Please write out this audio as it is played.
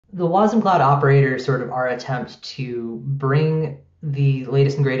The WasmCloud Operator is sort of our attempt to bring the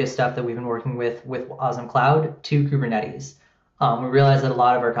latest and greatest stuff that we've been working with wasmCloud to Kubernetes. We realized that a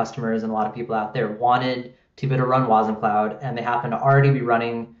lot of our customers and a lot of people out there wanted to be able to run wasmCloud, and they happen to already be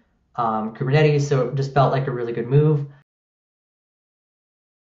running Kubernetes, so it just felt like a really good move.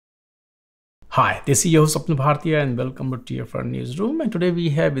 Hi, this is your host Swapnil Bhartiya and welcome to TFR Newsroom. And today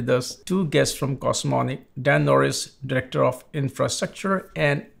we have with us two guests from Cosmonic, Dan Norris, Director of Infrastructure,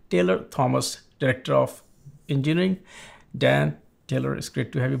 and Taylor Thomas, Director of Engineering. Dan, Taylor, it's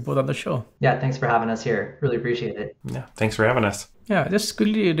great to have you both on the show. Yeah, thanks for having us here. Really appreciate it. Yeah, thanks for having us. Yeah, just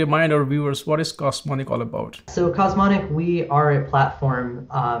quickly remind our viewers, what is Cosmonic all about? So Cosmonic, we are a platform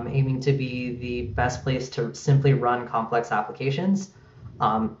aiming to be the best place to simply run complex applications.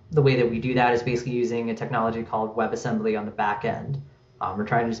 The way that we do that is basically using a technology called WebAssembly on the back end. We're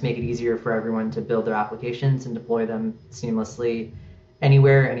trying to just make it easier for everyone to build their applications and deploy them seamlessly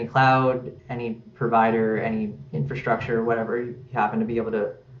anywhere, any cloud, any provider, any infrastructure, whatever you happen to be able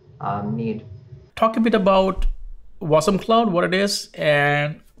to need. Talk a bit about wasmCloud, what it is,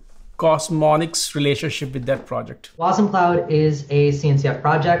 and Cosmonic's relationship with that project. WasmCloud is a CNCF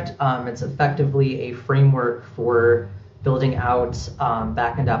project. It's effectively a framework for building out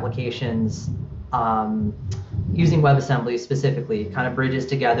backend applications using WebAssembly specifically. Kind of bridges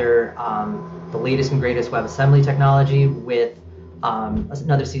together the latest and greatest WebAssembly technology with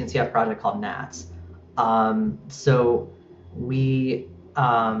another CNCF project called NATS. So we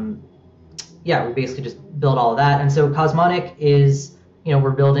basically just build all of that. And so Cosmonic is,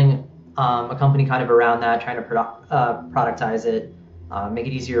 we're building a company kind of around that, trying to productize it, make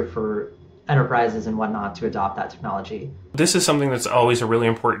it easier for enterprises and whatnot to adopt that technology. This is something that's always a really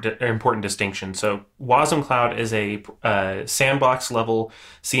important distinction. So wasmCloud is a sandbox level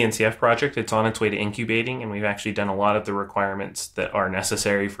CNCF project. It's on its way to incubating, and we've actually done a lot of the requirements that are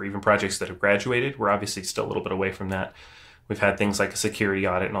necessary for even projects that have graduated. We're obviously still a little bit away from that. We've had things like a security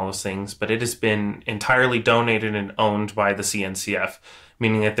audit and all those things, but it has been entirely donated and owned by the CNCF,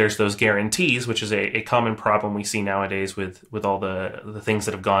 meaning that there's those guarantees, which is a common problem we see nowadays with all the things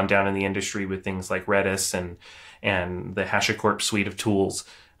that have gone down in the industry with things like Redis and the HashiCorp suite of tools.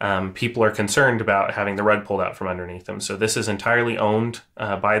 People are concerned about having the rug pulled out from underneath them. So this is entirely owned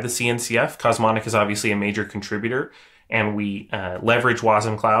by the CNCF. Cosmonic is obviously a major contributor, and we leverage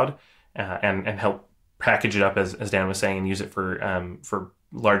wasmCloud and help package it up, as Dan was saying, and use it for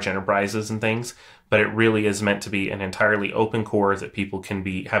large enterprises and things. But it really is meant to be an entirely open core that people can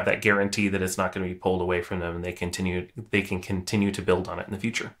have that guarantee that it's not going to be pulled away from them, and they can continue to build on it in the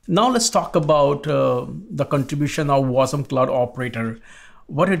future. Now let's talk about the contribution of wasmCloud Operator.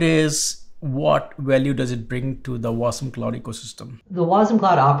 What it is, what value does it bring to the wasmCloud ecosystem? The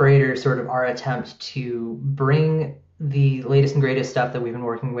wasmCloud Operator is sort of our attempt to bring the latest and greatest stuff that we've been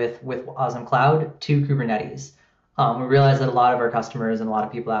working with wasmCloud to Kubernetes. We realized that a lot of our customers and a lot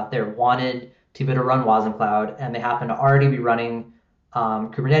of people out there wanted to be able to run wasmCloud, and they happen to already be running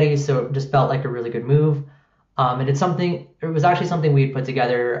Kubernetes, so it just felt like a really good move. And it was actually something we had put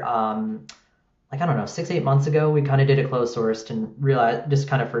together, 6-8 months ago. We kind of did a closed source and realized just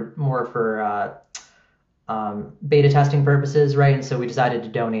kind of for beta testing purposes, right? And so we decided to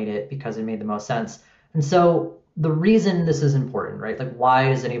donate it because it made the most sense. And so the reason this is important, right? Like, why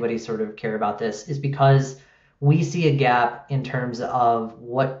does anybody sort of care about this is because we see a gap in terms of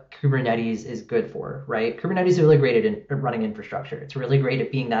what Kubernetes is good for, right? Kubernetes is really great at running infrastructure. It's really great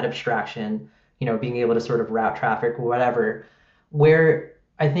at being that abstraction, being able to sort of route traffic or whatever. Where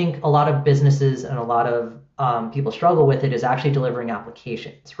I think a lot of businesses and a lot of people struggle with it is actually delivering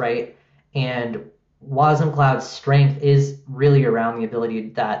applications, right? And wasmCloud's strength is really around the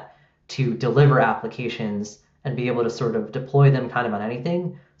ability to deliver applications and be able to sort of deploy them kind of on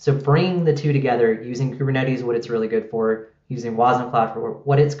anything. So bringing the two together, using Kubernetes, what it's really good for, using wasmCloud for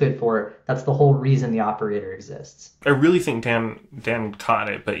what it's good for, that's the whole reason the operator exists. I really think Dan caught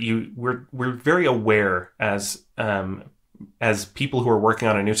it, but we're very aware as people who are working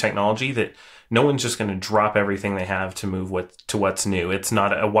on a new technology that no one's just going to drop everything they have to move to what's new. It's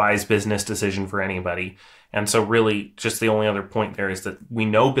not a wise business decision for anybody. And so really just the only other point there is that we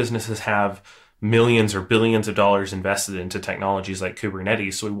know businesses have millions or billions of dollars invested into technologies like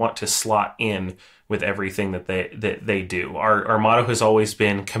Kubernetes. So we want to slot in with everything that they do. Our motto has always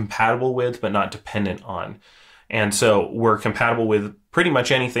been compatible with, but not dependent on. And so we're compatible with pretty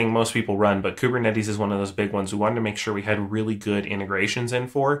much anything most people run, but Kubernetes is one of those big ones we wanted to make sure we had really good integrations in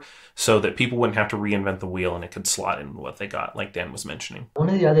for, so that people wouldn't have to reinvent the wheel and it could slot in what they got, like Dan was mentioning. One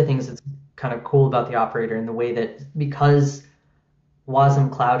of the other things that's kind of cool about the operator in the way that, because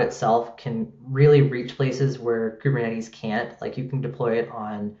WasmCloud itself can really reach places where Kubernetes can't. Like you can deploy it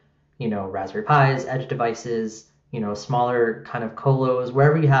on, Raspberry Pis, edge devices, smaller kind of colos,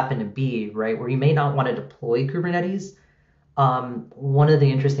 wherever you happen to be, right? Where you may not want to deploy Kubernetes. One of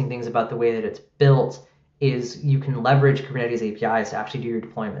the interesting things about the way that it's built is you can leverage Kubernetes APIs to actually do your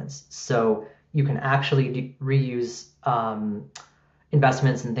deployments. So you can actually reuse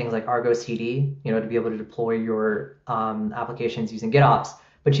investments in things like Argo CD, to be able to deploy your applications using GitOps.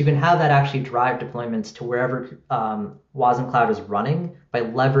 But you can have that actually drive deployments to wherever wasmCloud is running by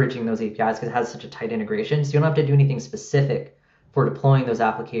leveraging those APIs because it has such a tight integration. So you don't have to do anything specific for deploying those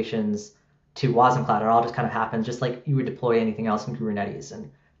applications to wasmCloud. It all just kind of happens just like you would deploy anything else in Kubernetes. And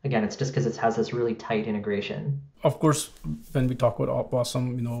again, it's just because it has this really tight integration. Of course, when we talk about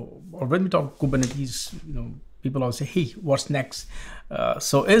Wasm, or when we talk Kubernetes, people always say, hey, what's next?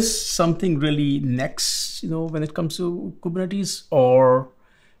 So is something really next, when it comes to Kubernetes, or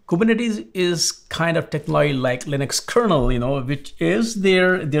Kubernetes is kind of technology like Linux kernel, which is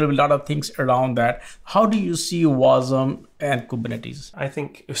there will be a lot of things around that. How do you see Wasm and Kubernetes? I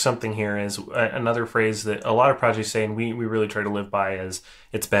think something here is another phrase that a lot of projects say, and we really try to live by, is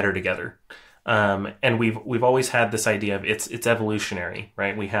it's better together. And we've always had this idea of it's evolutionary,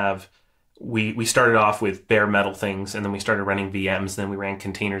 right? We started off with bare metal things, and then we started running VMs, then we ran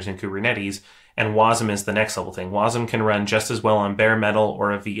containers in Kubernetes, and Wasm is the next level thing. Wasm can run just as well on bare metal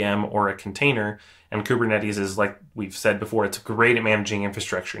or a VM or a container, and Kubernetes is, like we've said before, it's great at managing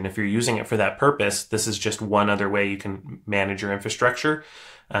infrastructure. And if you're using it for that purpose, this is just one other way you can manage your infrastructure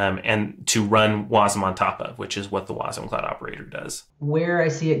and to run Wasm on top of, which is what the WasmCloud operator does. Where I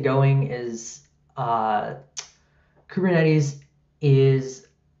see it going is Kubernetes is,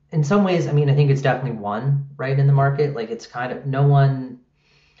 in some ways, I think it's definitely one, right, in the market. Like it's kind of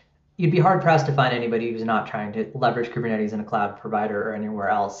you'd be hard pressed to find anybody who's not trying to leverage Kubernetes in a cloud provider or anywhere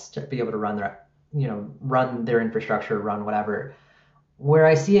else to be able to run their infrastructure, run whatever. Where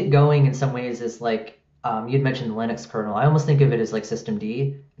I see it going in some ways is like, you'd mentioned the Linux kernel. I almost think of it as like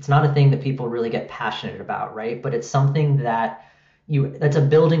systemd. It's not a thing that people really get passionate about, right? But it's something that's a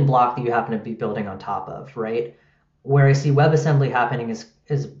building block that you happen to be building on top of, right? Where I see WebAssembly happening is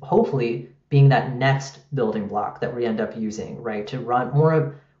hopefully being that next building block that we end up using, right? To run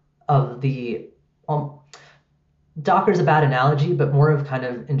more of the Docker's a bad analogy, but more of kind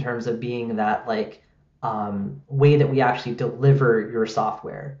of in terms of being that like way that we actually deliver your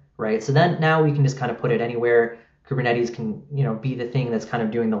software, right? So then now we can just kind of put it anywhere. Kubernetes can, be the thing that's kind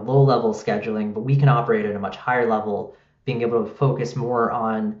of doing the low level scheduling, but we can operate at a much higher level, being able to focus more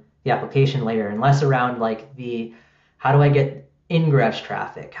on the application layer and less around like how do I get ingress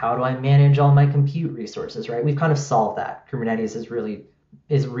traffic? How do I manage all my compute resources, right? We've kind of solved that. Kubernetes is really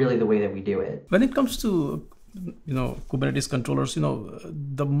the way that we do it. When it comes to, Kubernetes controllers,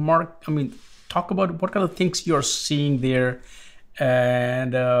 talk about what kind of things you're seeing there,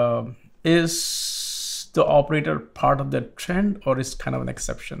 and is the operator part of the trend, or is kind of an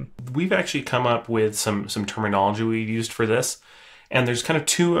exception? We've actually come up with some terminology we've used for this, and there's kind of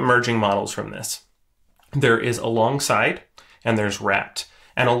two emerging models from this. There is alongside, and there's wrapped.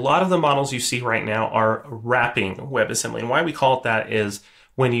 And a lot of the models you see right now are wrapping WebAssembly. And why we call it that is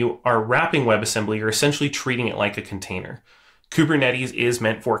when you are wrapping WebAssembly, you're essentially treating it like a container. Kubernetes is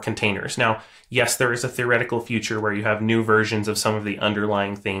meant for containers. Now, yes, there is a theoretical future where you have new versions of some of the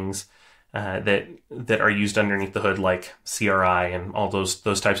underlying things that are used underneath the hood, like CRI and all those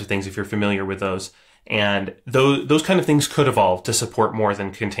types of things, if you're familiar with those. And those kind of things could evolve to support more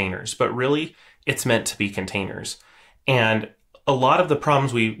than containers. But really, it's meant to be containers. And a lot of the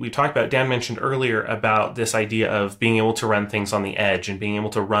problems we talked about, Dan mentioned earlier about this idea of being able to run things on the edge and being able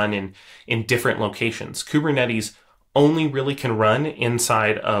to run in different locations. Kubernetes only really can run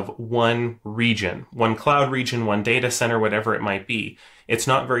inside of one region, one cloud region, one data center, whatever it might be. It's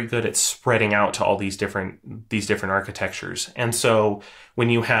not very good at spreading out to all these different architectures. And so when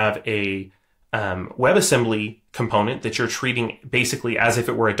you have a WebAssembly component that you're treating basically as if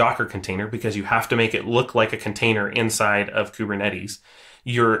it were a Docker container, because you have to make it look like a container inside of Kubernetes,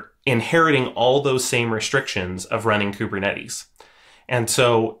 you're inheriting all those same restrictions of running Kubernetes. And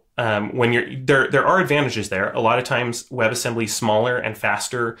so when there are advantages there. A lot of times WebAssembly is smaller and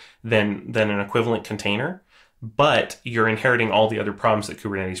faster than an equivalent container, but you're inheriting all the other problems that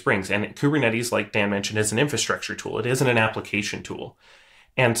Kubernetes brings. And Kubernetes, like Dan mentioned, is an infrastructure tool. It isn't an application tool.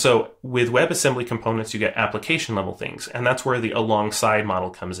 And so with WebAssembly components, you get application level things. And that's where the alongside model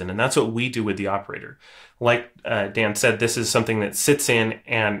comes in. And that's what we do with the operator. Like Dan said, this is something that sits in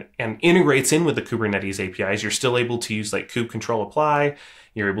and integrates in with the Kubernetes APIs. You're still able to use like kube control apply.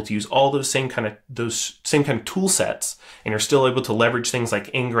 You're able to use all those same kind of tool sets, and you're still able to leverage things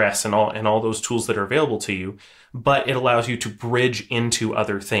like ingress and all those tools that are available to you. But it allows you to bridge into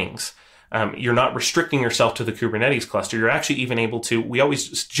other things. You're not restricting yourself to the Kubernetes cluster. You're actually even able to, we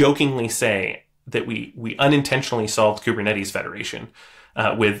always jokingly say that we unintentionally solved Kubernetes federation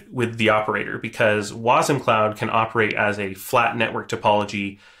with the operator, because wasmCloud can operate as a flat network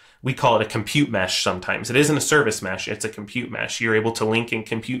topology. We call it a compute mesh sometimes. It isn't a service mesh, it's a compute mesh. You're able to link and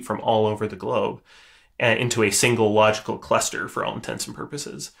compute from all over the globe into a single logical cluster for all intents and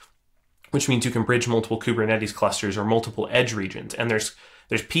purposes, which means you can bridge multiple Kubernetes clusters or multiple edge regions. And there's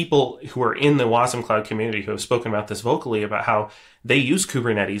people who are in the wasmCloud community who have spoken about this vocally, about how they use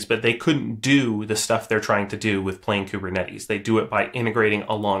Kubernetes, but they couldn't do the stuff they're trying to do with plain Kubernetes. They do it by integrating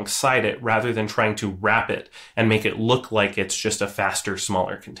alongside it rather than trying to wrap it and make it look like it's just a faster,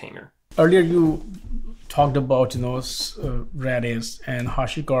 smaller container. Earlier, you talked about, Redis and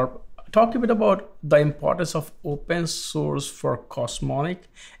HashiCorp. Talk a bit about the importance of open source for Cosmonic.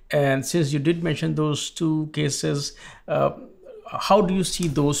 And since you did mention those two cases, how do you see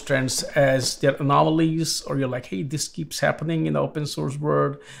those trends? As they're anomalies, or you're like, hey, this keeps happening in the open source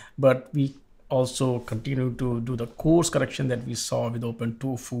world, but we also continue to do the course correction that we saw with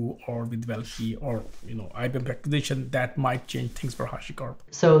OpenTofu or with Velki or IBM acquisition that might change things for HashiCorp?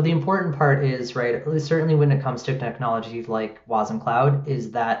 So the important part is, right, at least certainly when it comes to technology like wasmCloud,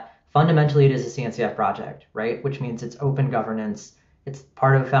 is that fundamentally it is a CNCF project, right? Which means it's open governance. It's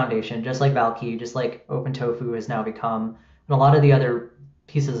part of a foundation, just like Velki, just like OpenTofu has now become, and a lot of the other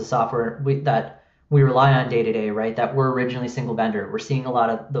pieces of software that we rely on day to day, right, that were originally single vendor. We're seeing a lot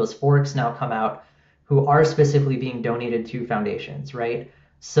of those forks now come out who are specifically being donated to foundations, right?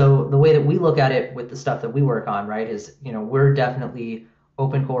 So the way that we look at it with the stuff that we work on, right, is, we're definitely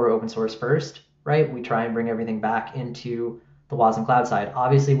open core, open source first, right? We try and bring everything back into the Wasm Cloud side.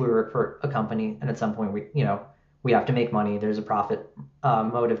 Obviously, we work for a company, and at some point we have to make money. There's a profit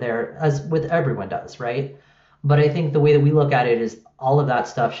motive there, as with everyone does, right? But I think the way that we look at it is all of that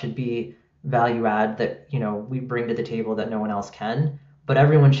stuff should be value add that, we bring to the table that no one else can. But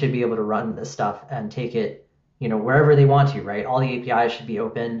everyone should be able to run this stuff and take it, wherever they want to, right? All the APIs should be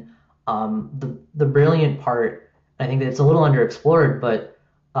open. The brilliant part, I think that it's a little underexplored, but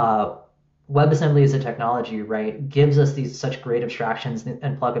WebAssembly as a technology, right, gives us these such great abstractions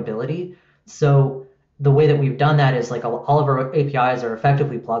and pluggability. So the way that we've done that is like all of our APIs are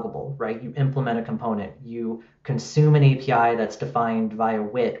effectively pluggable, right? You implement a component, you consume an API that's defined via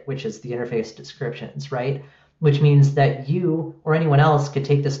WIT, which is the interface descriptions, right? Which means that you or anyone else could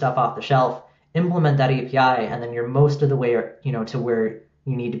take this stuff off the shelf, implement that API, and then you're most of the way, to where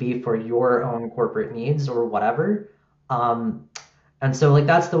you need to be for your own corporate needs or whatever. And so like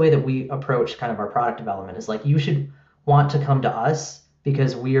that's the way that we approach kind of our product development, is like you should want to come to us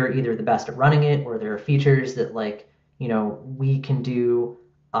because we are either the best at running it, or there are features that we can do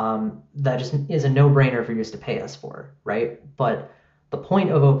that just is a no-brainer for you to pay us for, right? But the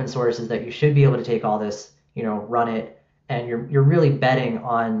point of open source is that you should be able to take all this, run it, and you're really betting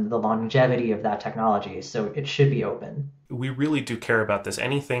on the longevity of that technology. So it should be open. We really do care about this.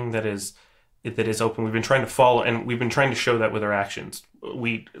 Anything that is open, we've been trying to follow, and we've been trying to show that with our actions.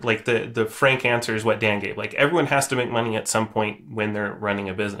 We like the frank answer is what Dan gave. Like, everyone has to make money at some point when they're running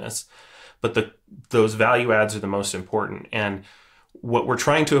a business, but those value adds are the most important. And what we're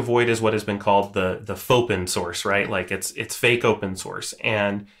trying to avoid is what has been called the FOPEN source, right? Like it's fake open source.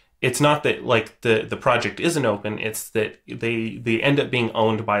 And it's not that like the project isn't open, it's that they end up being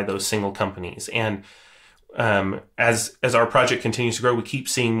owned by those single companies. And as our project continues to grow, we keep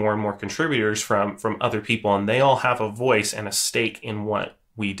seeing more and more contributors from other people, and they all have a voice and a stake in what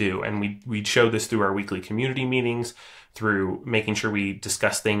we do. And we show this through our weekly community meetings, through making sure we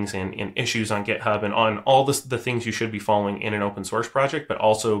discuss things in issues on GitHub, and on all the things you should be following in an open source project, but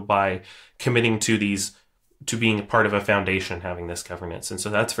also by committing to being a part of a foundation, having this governance. And so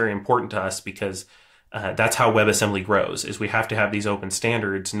that's very important to us, because that's how WebAssembly grows, is we have to have these open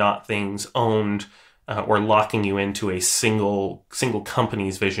standards, not things owned or locking you into a single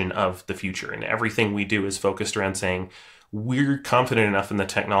company's vision of the future. And everything we do is focused around saying we're confident enough in the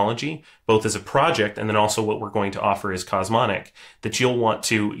technology, both as a project and then also what we're going to offer as Cosmonic, that you'll want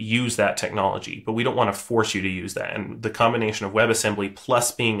to use that technology. But we don't want to force you to use that. And the combination of WebAssembly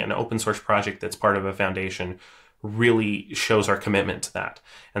plus being an open source project that's part of a foundation really shows our commitment to that.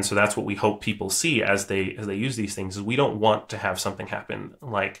 And so that's what we hope people see as they use these things, is we don't want to have something happen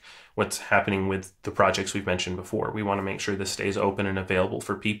like what's happening with the projects we've mentioned before. We want to make sure this stays open and available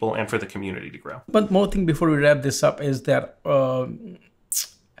for people and for the community to grow. One more thing before we wrap this up is that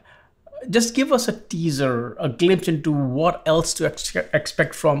just give us a teaser, a glimpse into what else to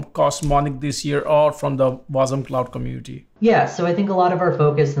expect from Cosmonic this year or from the wasmCloud community. Yeah, so I think a lot of our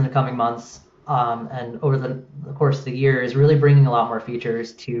focus in the coming months and over the course of the year is really bringing a lot more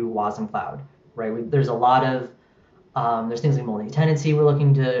features to wasmCloud, right? There's a lot of, there's things like multi-tenancy we're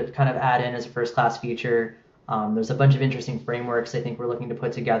looking to kind of add in as a first-class feature. There's a bunch of interesting frameworks I think we're looking to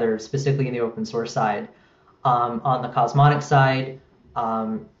put together, specifically in the open source side. On the Cosmonic side,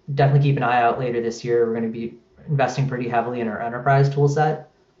 definitely keep an eye out later this year. We're going to be investing pretty heavily in our enterprise tool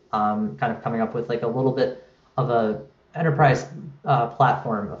set, kind of coming up with like a little bit of a enterprise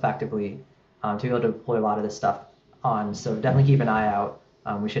platform effectively to be able to deploy a lot of this stuff on. So definitely keep an eye out.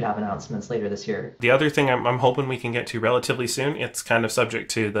 We should have announcements later this year. The other thing I'm hoping we can get to relatively soon, it's kind of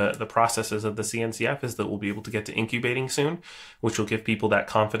subject to the processes of the CNCF, is that we'll be able to get to incubating soon, which will give people that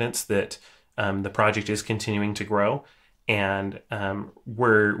confidence that the project is continuing to grow. And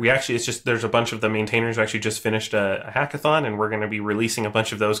there's a bunch of the maintainers who actually just finished a hackathon, and we're going to be releasing a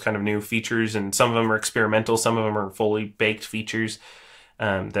bunch of those kind of new features. And some of them are experimental, some of them are fully baked features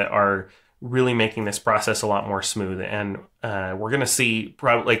that are really making this process a lot more smooth. And we're going to see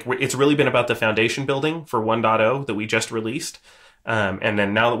it's really been about the foundation building for 1.0 that we just released. And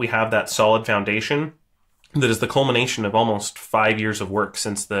then now that we have that solid foundation, that is the culmination of almost 5 years of work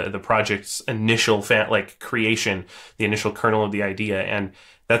since the project's initial creation, the initial kernel of the idea. And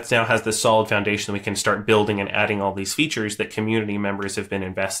that now has this solid foundation that we can start building and adding all these features that community members have been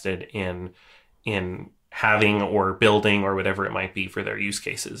invested in having or building or whatever it might be for their use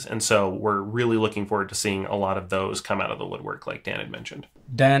cases. And so we're really looking forward to seeing a lot of those come out of the woodwork, like Dan had mentioned.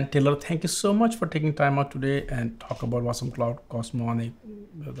 Dan, Taylor, thank you so much for taking time out today and talk about wasmCloud, Cosmonic,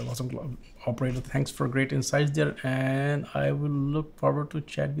 the wasmCloud operator. Thanks for great insights there. And I will look forward to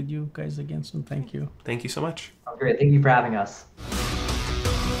chat with you guys again soon. Thank you. Thank you so much. Oh, great. Thank you for having us.